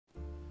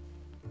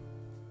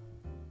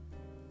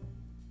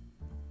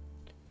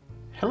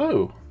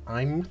Hello,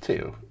 I'm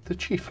Matteo, the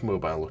Chief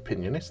Mobile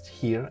Opinionist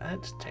here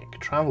at Tech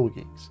Travel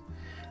Geeks,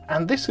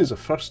 and this is a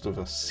first of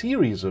a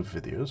series of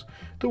videos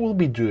that we'll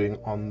be doing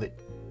on the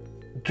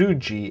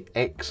DOOGEE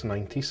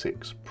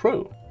X96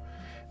 Pro.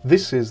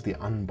 This is the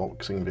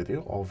unboxing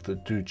video of the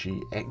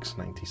DOOGEE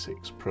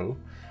X96 Pro,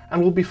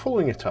 and we'll be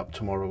following it up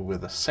tomorrow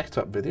with a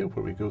setup video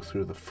where we go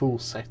through the full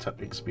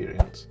setup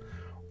experience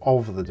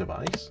of the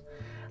device,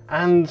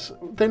 and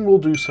then we'll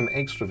do some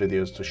extra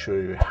videos to show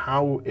you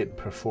how it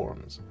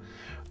performs.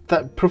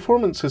 That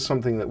performance is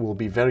something that will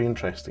be very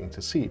interesting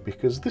to see,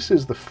 because this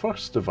is the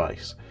first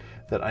device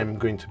that I'm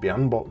going to be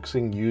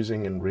unboxing,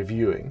 using and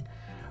reviewing,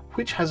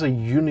 which has a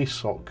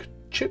Unisoc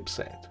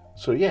chipset.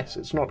 So yes,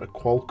 it's not a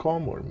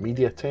Qualcomm or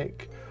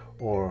MediaTek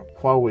or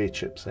Huawei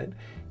chipset,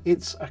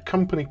 it's a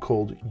company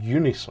called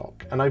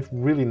Unisoc, and I've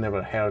really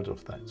never heard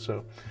of that.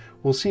 So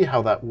we'll see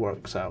how that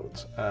works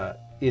out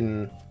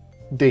in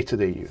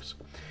day-to-day use.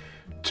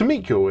 To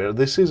make you aware,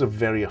 this is a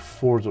very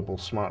affordable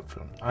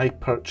smartphone. I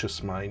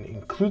purchased mine,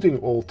 including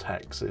all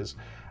taxes,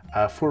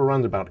 for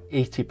around about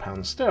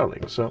 £80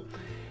 sterling. So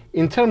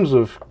in terms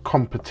of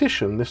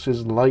competition, this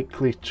is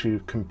likely to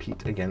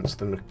compete against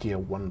the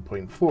Nokia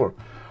 1.4,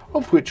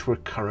 of which we're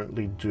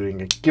currently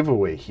doing a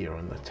giveaway here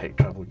on the Tech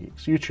Travel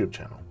Geeks YouTube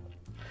channel.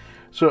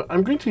 So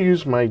I'm going to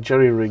use my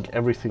jerry-rig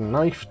everything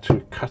knife to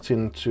cut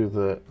into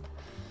the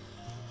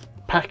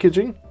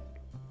packaging.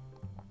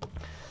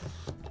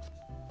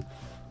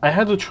 I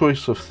had a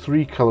choice of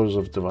 3 colors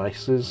of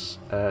devices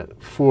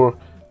for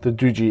the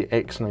DOOGEE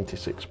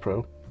X96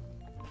 Pro.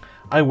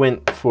 I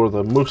went for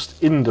the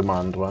most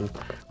in-demand one,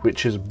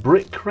 which is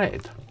brick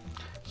red.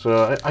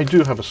 So I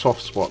do have a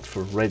soft spot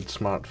for red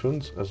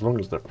smartphones, as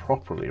long as they're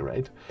properly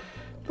red.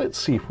 Let's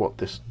see what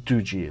this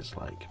DOOGEE is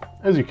like.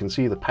 As you can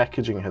see, the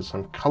packaging has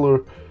some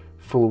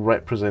colorful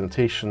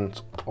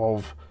representations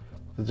of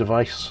the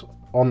device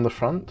on the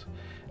front.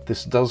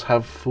 This does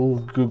have full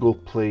Google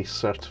Play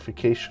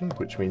certification,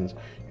 which means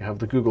you have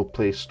the Google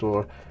Play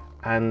Store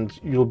and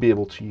you'll be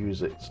able to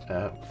use it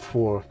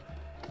for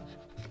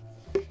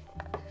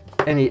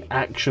any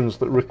actions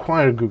that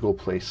require Google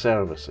Play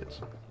services.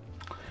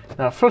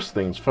 Now, first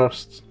things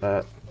first,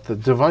 the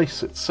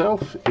device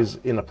itself is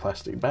in a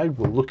plastic bag.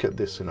 We'll look at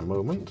this in a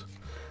moment.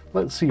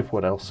 Let's see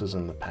what else is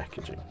in the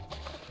packaging.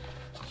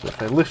 So if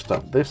I lift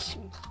up this,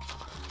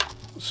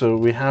 so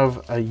we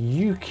have a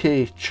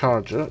UK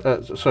charger,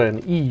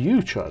 an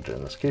EU charger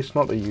in this case,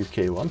 not a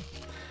UK one.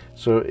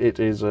 So it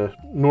is a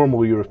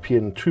normal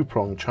European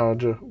 2-prong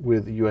charger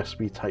with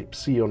USB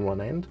Type-C on one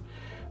end.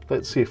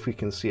 Let's see if we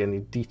can see any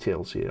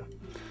details here.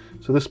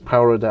 So this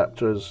power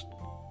adapter is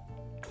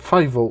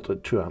 5 volt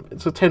at 2 amp.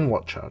 It's a 10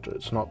 watt charger.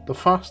 It's not the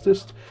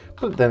fastest,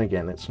 but then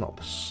again, it's not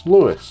the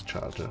slowest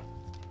charger.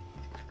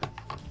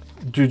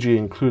 DOOGEE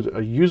includes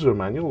a user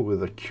manual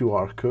with a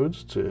QR code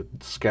to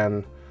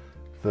scan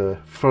the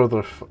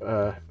further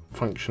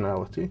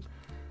functionality,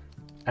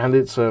 and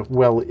it's a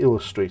well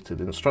illustrated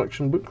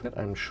instruction booklet.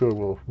 I'm sure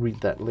we'll read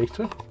that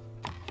later.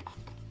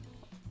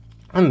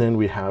 And then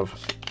we have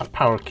a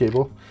power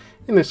cable.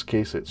 In this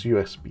case, it's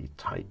USB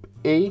Type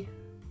A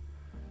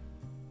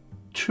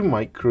to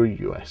micro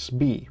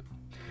USB.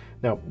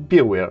 Now, be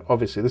aware,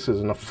 obviously this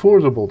is an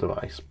affordable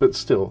device, but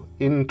still,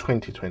 in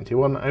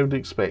 2021, I would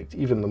expect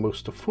even the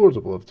most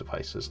affordable of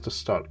devices to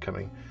start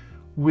coming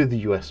with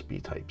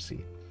USB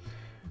Type-C.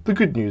 The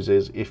good news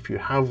is, if you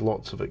have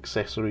lots of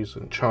accessories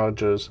and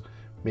chargers,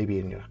 maybe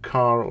in your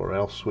car or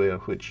elsewhere,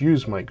 which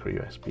use micro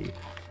USB,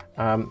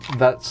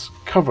 that's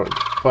covered.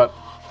 But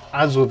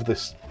as of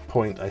this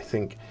point, I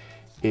think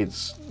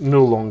it's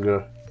no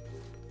longer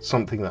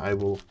something that I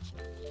will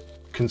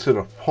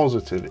consider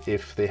positive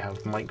if they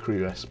have micro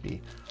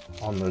USB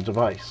on their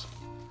device,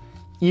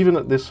 even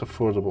at this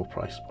affordable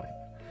price point.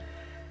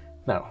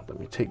 Now, let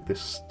me take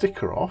this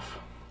sticker off.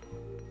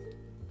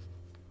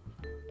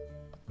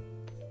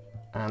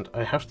 And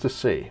I have to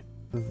say,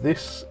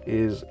 this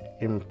is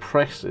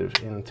impressive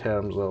in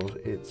terms of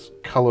its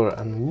color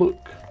and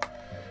look.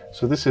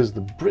 So this is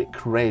the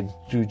brick red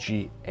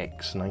DOOGEE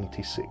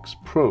X96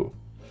 Pro.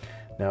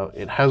 Now,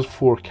 it has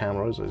 4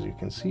 cameras, as you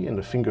can see, and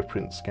a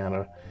fingerprint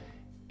scanner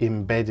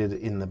embedded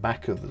in the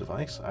back of the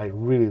device. I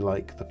really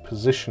like the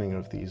positioning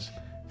of these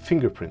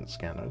fingerprint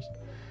scanners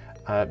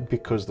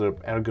because they're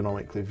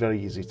ergonomically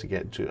very easy to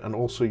get to, and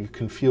also you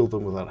can feel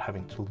them without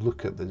having to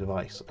look at the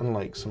device,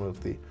 unlike some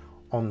of the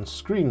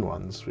on-screen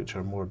ones, which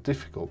are more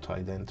difficult to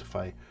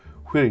identify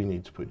where you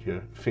need to put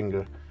your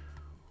finger.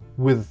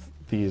 With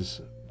these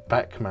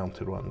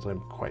back-mounted ones, I'm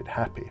quite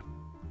happy.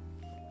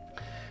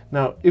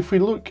 Now, if we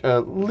look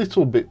a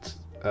little bit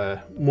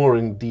more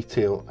in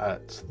detail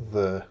at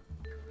the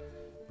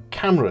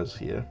cameras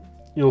here,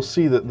 you'll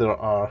see that there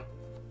are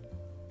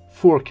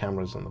 4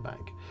 cameras on the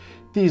back.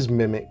 These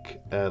mimic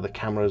the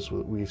cameras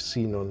that we've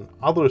seen on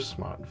other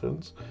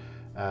smartphones,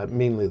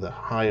 mainly the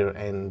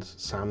higher-end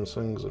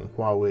Samsungs and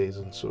Huaweis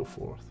and so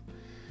forth.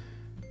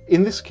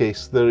 In this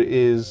case, there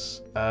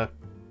is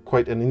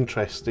quite an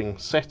interesting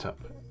setup.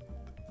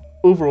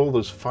 Overall,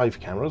 there's 5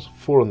 cameras,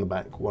 4 on the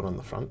back, 1 on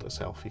the front, a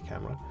selfie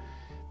camera.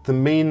 The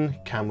main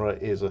camera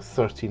is a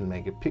 13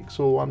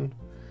 megapixel one.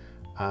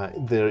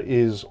 There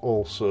is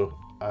also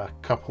a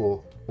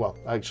couple, well,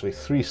 actually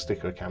 3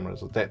 sticker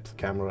cameras, a depth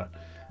camera,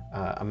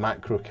 a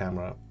macro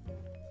camera,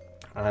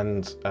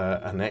 and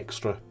an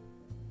extra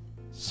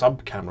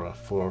sub camera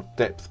for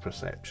depth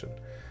perception.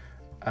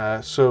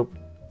 So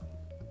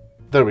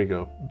there we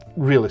go.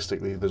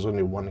 Realistically, there's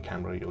only one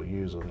camera you'll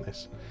use on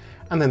this.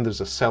 And then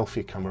there's a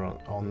selfie camera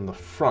on the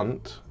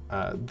front.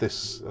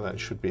 That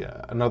should be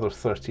another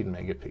 13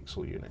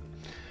 megapixel unit.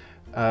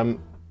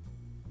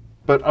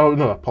 But oh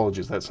no,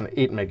 apologies, that's an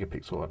 8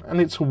 megapixel one, and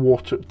it's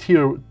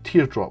a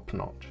teardrop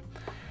notch.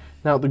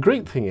 Now the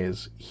great thing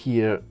is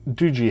here,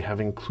 DOOGEE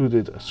have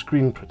included a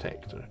screen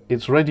protector.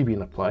 It's already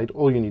been applied.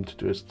 All you need to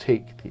do is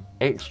take the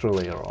extra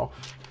layer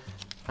off,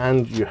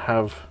 and you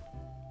have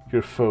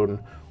your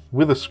phone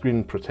with a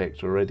screen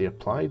protector already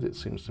applied. It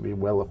seems to be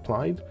well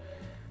applied,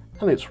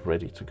 and it's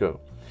ready to go.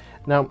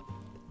 Now,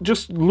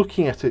 just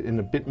looking at it in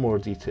a bit more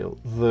detail,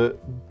 the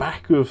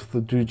back of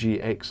the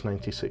DOOGEE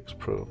X96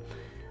 Pro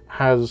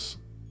has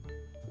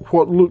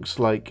what looks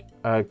like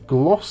a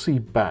glossy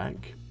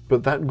back,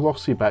 but that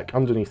glossy back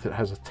underneath it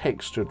has a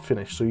textured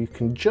finish, so you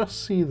can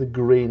just see the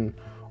grain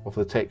of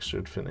the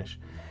textured finish.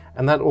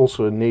 And that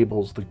also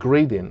enables the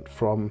gradient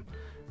from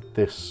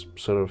this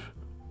sort of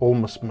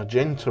almost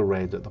magenta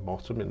red at the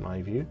bottom, in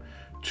my view,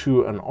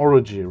 to an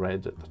orangey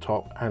red at the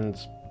top, and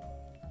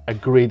a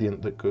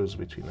gradient that goes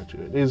between the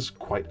two. It is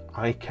quite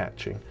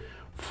eye-catching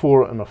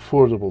for an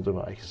affordable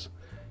device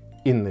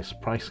in this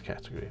price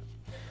category.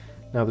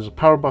 Now there's a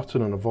power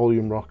button and a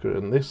volume rocker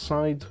on this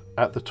side.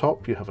 At the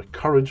top you have a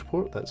courage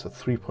port, that's a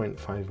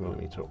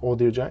 3.5mm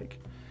audio jack,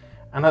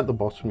 and at the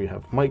bottom you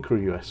have micro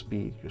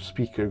USB, your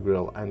speaker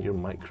grill, and your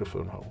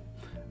microphone hole.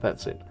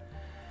 That's it.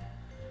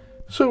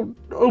 So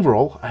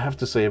overall, I have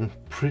to say I'm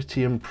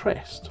pretty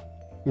impressed.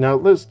 Now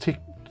let's take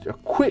a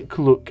quick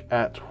look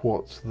at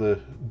what the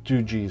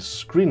DOOGEE's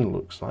screen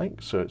looks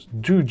like. So it's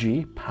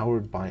DOOGEE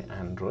powered by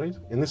Android.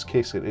 In this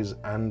case it is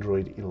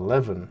Android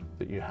 11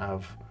 that you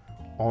have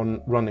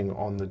running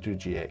on the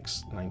DOOGEE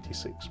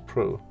X96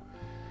 Pro.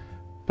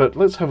 But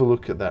let's have a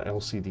look at that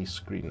LCD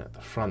screen at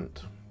the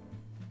front.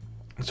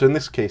 So in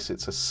this case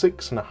it's a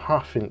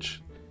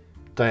 6.5-inch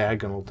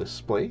diagonal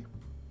display.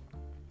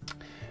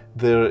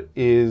 There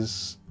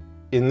is,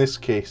 in this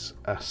case,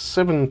 a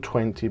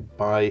 720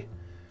 by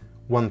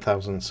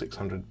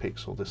 1600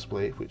 pixel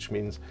display, which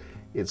means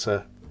it's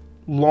a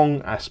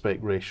long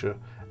aspect ratio,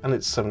 and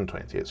it's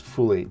 720. It's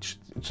full HD.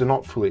 It's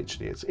not full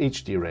HD, it's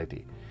HD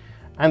ready.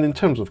 And in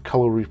terms of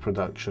color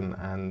reproduction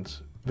and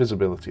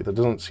visibility, there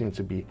doesn't seem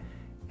to be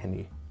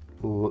any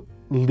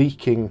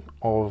leaking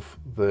of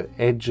the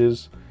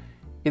edges.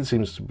 It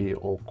seems to be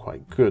all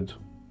quite good.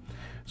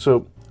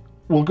 So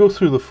we'll go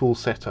through the full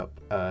setup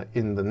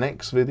in the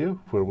next video,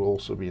 where we'll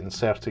also be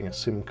inserting a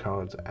SIM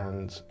card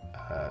and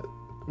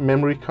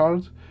memory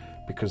card,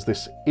 because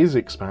this is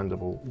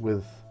expandable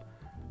with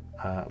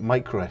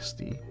micro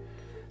SD.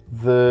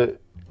 The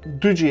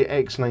DOOGEE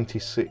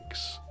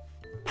X96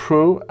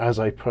 Pro, as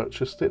I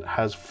purchased it,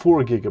 has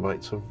 4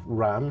 GB of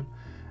RAM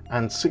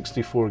and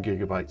 64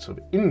 GB of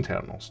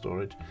internal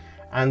storage,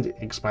 and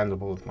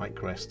expandable with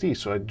micro SD,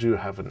 so I do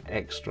have an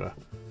extra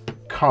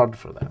card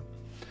for that.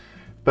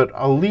 But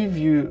I'll leave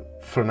you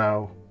for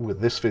now with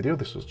this video.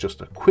 This was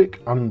just a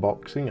quick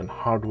unboxing and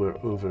hardware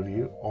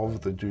overview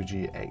of the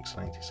DOOGEE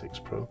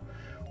X96 Pro.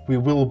 We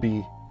will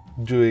be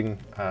doing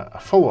a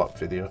follow-up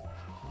video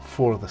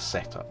for the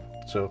setup.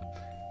 So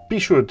be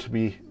sure to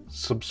be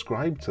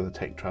subscribed to the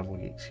Tech Travel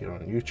Geeks here on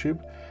YouTube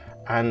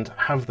and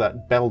have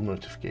that bell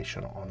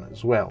notification on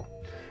as well.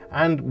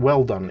 And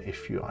well done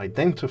if you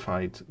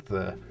identified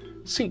the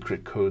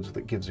secret code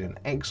that gives you an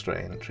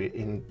extra entry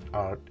in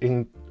our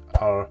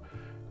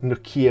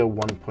Nokia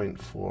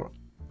 1.4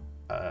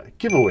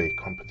 giveaway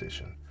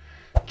competition.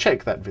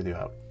 Check that video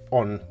out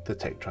on the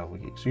Tech Travel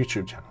Geeks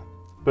YouTube channel.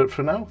 But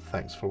for now,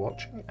 thanks for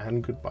watching,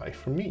 and goodbye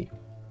from me.